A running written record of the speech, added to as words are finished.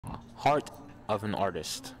Heart of an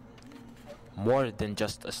artist. More than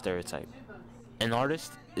just a stereotype. An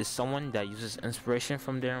artist is someone that uses inspiration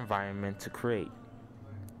from their environment to create.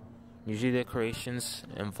 Usually their creations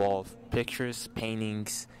involve pictures,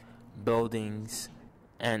 paintings, buildings,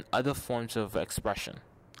 and other forms of expression.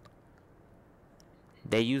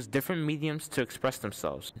 They use different mediums to express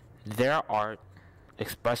themselves. Their art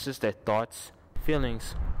expresses their thoughts,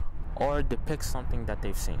 feelings, or depicts something that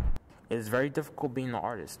they've seen. It is very difficult being an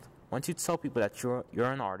artist. Once you tell people that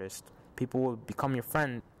you're an artist, people will become your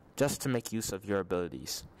friend just to make use of your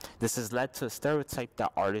abilities. This has led to a stereotype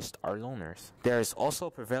that artists are loners. There is also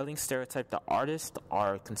a prevailing stereotype that artists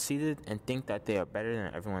are conceited and think that they are better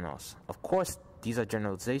than everyone else. Of course, these are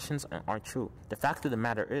generalizations and aren't true. The fact of the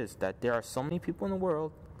matter is that there are so many people in the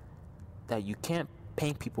world that you can't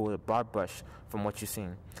paint people with a broad brush from what you've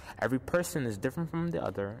seen. Every person is different from the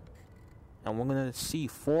other, and we're going to see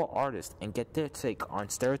 4 artists and get their take on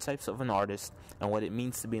stereotypes of an artist and what it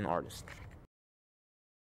means to be an artist.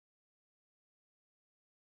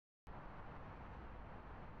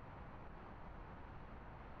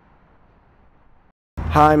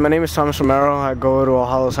 Hi, my name is Thomas Romero. I go to All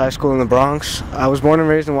Hallows High School in the Bronx. I was born and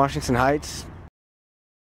raised in Washington Heights.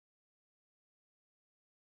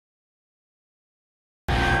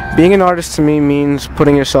 Being an artist to me means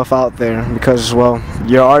putting yourself out there because, well,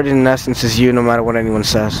 your art in essence is you no matter what anyone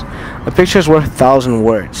says. A picture is worth 1,000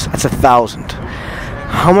 words. That's 1,000.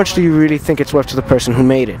 How much do you really think it's worth to the person who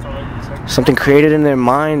made it? Something created in their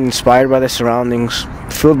mind, inspired by their surroundings,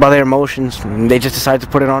 fueled by their emotions, and they just decide to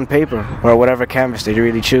put it on paper or whatever canvas they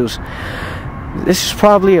really choose. This is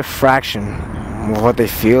probably a fraction of what they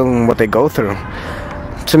feel and what they go through.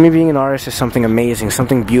 To me, being an artist is something amazing,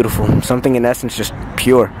 something beautiful, something in essence just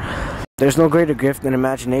pure. There's no greater gift than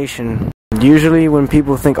imagination. Usually when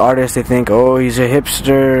people think artist, they think, oh, he's a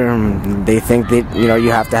hipster. They think that,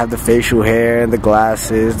 you have to have the facial hair, the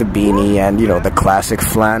glasses, the beanie, and, the classic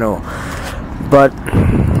flannel. But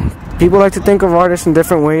people like to think of artists in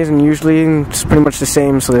different ways, and usually it's pretty much the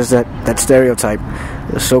same. So there's that stereotype,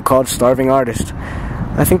 the so-called starving artist.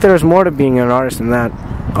 I think there's more to being an artist than that.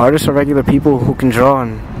 Artists are regular people who can draw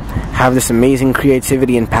and have this amazing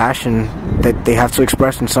creativity and passion that they have to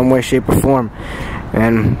express in some way, shape, or form.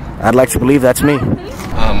 And I'd like to believe that's me.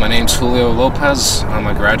 My name's Julio Lopez. I'm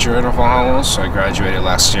a graduate of All Hallows. I graduated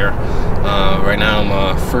last year. Right now I'm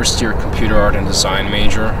a first-year computer art and design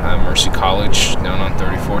major at Mercy College down on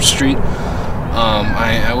 34th Street.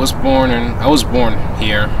 I was born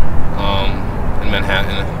here in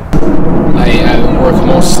Manhattan. I work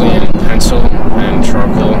mostly in pencil and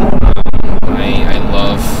charcoal. I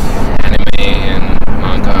love anime and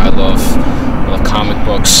manga. I love comic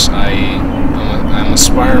books. I'm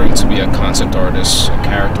aspiring to be a concept artist, a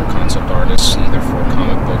character concept artist, either for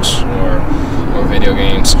comic books or video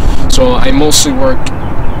games. So I mostly work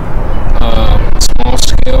small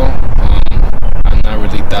scale. I'm not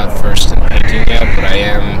really that versed in painting yet, but I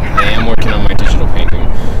am working on my digital painting.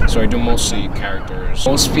 So I do mostly characters.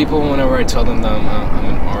 Most people, whenever I tell them that I'm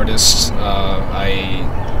an artist,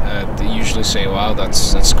 they usually say, "Wow,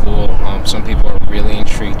 that's cool." Some people are really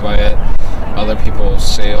intrigued by it. Other people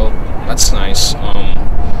say, "Oh, that's nice."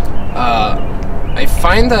 I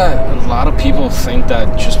find that a lot of people think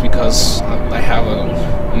that just because I have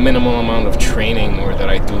a minimal amount of training, or that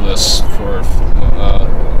I do this for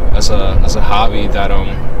as a hobby, that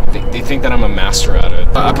they think that I'm a master at it.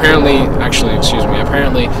 Apparently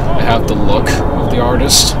I have the look of the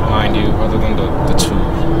artist, mind you, other than the two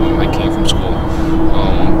I came from school.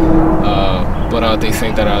 But they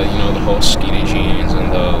think that the whole skinny jeans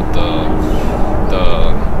and the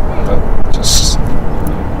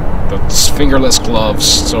fingerless gloves.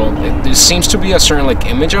 So there seems to be a certain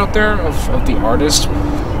image out there of the artist,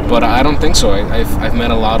 but I don't think so. I've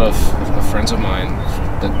met a lot of friends of mine,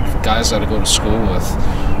 the guys that I go to school with,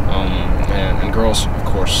 and girls, of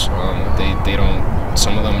course. They don't.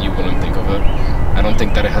 Some of them you wouldn't think of it. I don't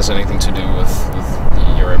think that it has anything to do with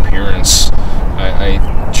your appearance. I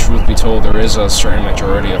truth be told, there is a certain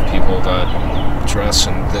majority of people that dress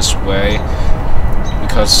in this way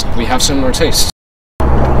because we have similar tastes.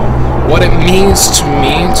 What it means to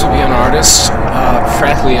me to be an artist,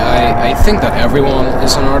 frankly, I think that everyone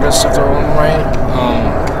is an artist of their own right.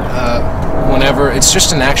 Whenever it's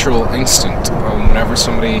just a natural instinct. Whenever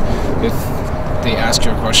if they ask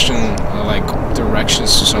you a question, like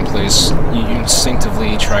directions to someplace, you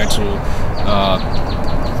instinctively try to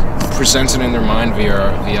present it in their mind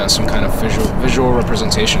via some kind of visual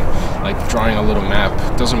representation, like drawing a little map.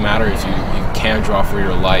 It doesn't matter if you can't draw for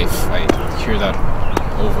your life. I hear that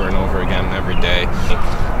over and over again every day.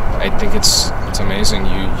 I think it's amazing.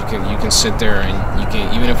 You can sit there and you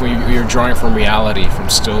can, even if you're drawing from reality, from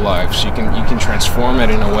still lifes, you can transform it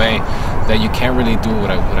in a way that you can't really do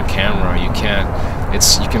with a camera. You can't.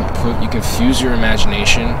 You can fuse your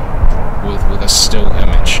imagination with a still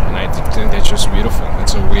image, and I think that's just beautiful.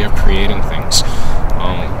 It's a way of creating things.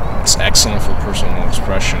 It's excellent for personal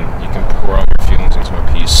expression. You can pour out your feelings into a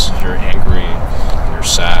piece. If you're angry, you're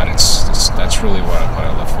sad. That's really what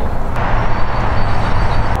I live for.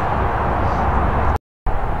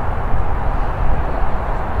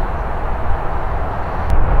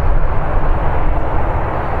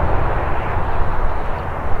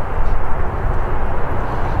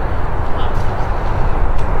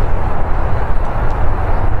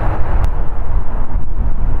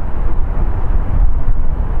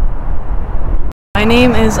 My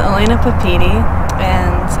name is Elena Papiti,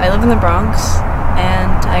 and I live in the Bronx,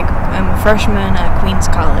 and I'm a freshman at Queens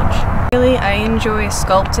College. Really, I enjoy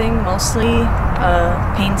sculpting, mostly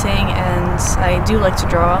painting, and I do like to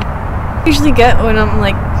draw. I usually get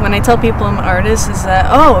when I tell people I'm an artist is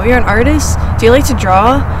that, oh, you're an artist? Do you like to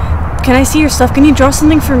draw? Can I see your stuff? Can you draw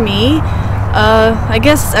something for me? I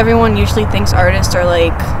guess everyone usually thinks artists are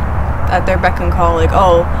like at their beck and call, like,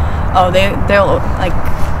 they'll like,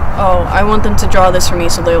 oh, I want them to draw this for me,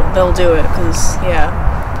 so they'll do it, cause yeah.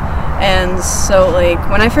 And so like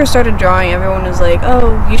when I first started drawing, everyone was like,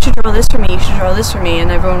 oh, you should draw this for me, you should draw this for me,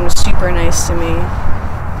 and everyone was super nice to me.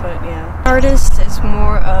 But yeah, artist is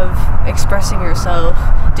more of expressing yourself,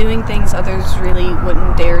 doing things others really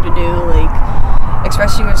wouldn't dare to do, like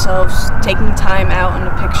expressing yourselves, taking time out in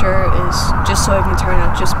a picture is just so it can turn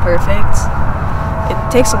out just perfect. It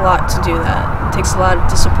takes a lot to do that. It takes a lot of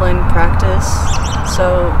discipline, practice.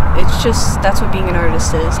 So that's what being an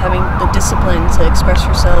artist is, having the discipline to express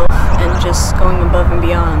yourself and just going above and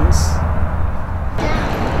beyond.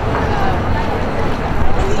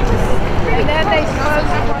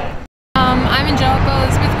 I'm Angelica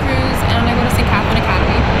Elizabeth Cruz, and I go to St. Catherine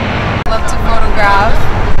Academy. I love to photograph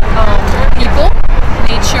people,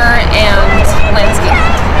 nature, and landscape.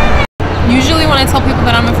 Usually when I tell people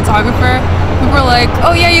that I'm a photographer, people are like,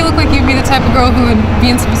 oh yeah, you look like you'd be the type of girl who would be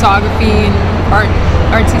into photography and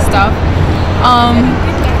artsy stuff.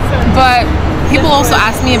 But people also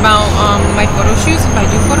ask me about my photo shoots, if I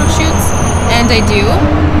do photo shoots, and I do.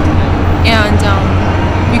 And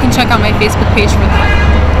you can check out my Facebook page for that.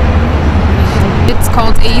 It's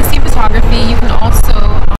called AEC Photography. You can also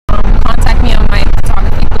contact me on my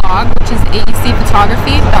photography blog, which is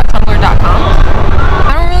aecphotography.tumblr.com.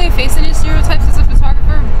 I don't really face any stereotypes as a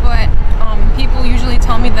photographer, but people usually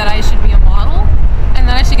tell me that I should be a model and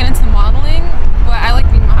that I should get into modeling, but I like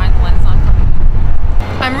being behind the lens on camera.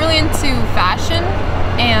 I'm really into fashion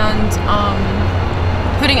and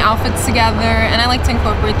putting outfits together, and I like to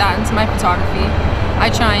incorporate that into my photography. I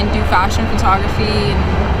try and do fashion photography and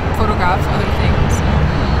photograph other things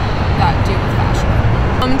that do with fashion.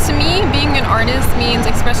 To me, being an artist means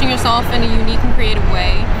expressing yourself in a unique and creative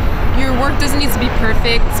way. Your work doesn't need to be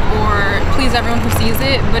perfect or please everyone who sees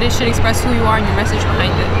it, but it should express who you are and your message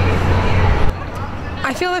behind it.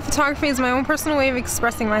 I feel that photography is my own personal way of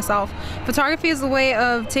expressing myself. Photography is a way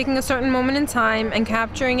of taking a certain moment in time and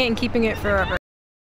capturing it and keeping it forever.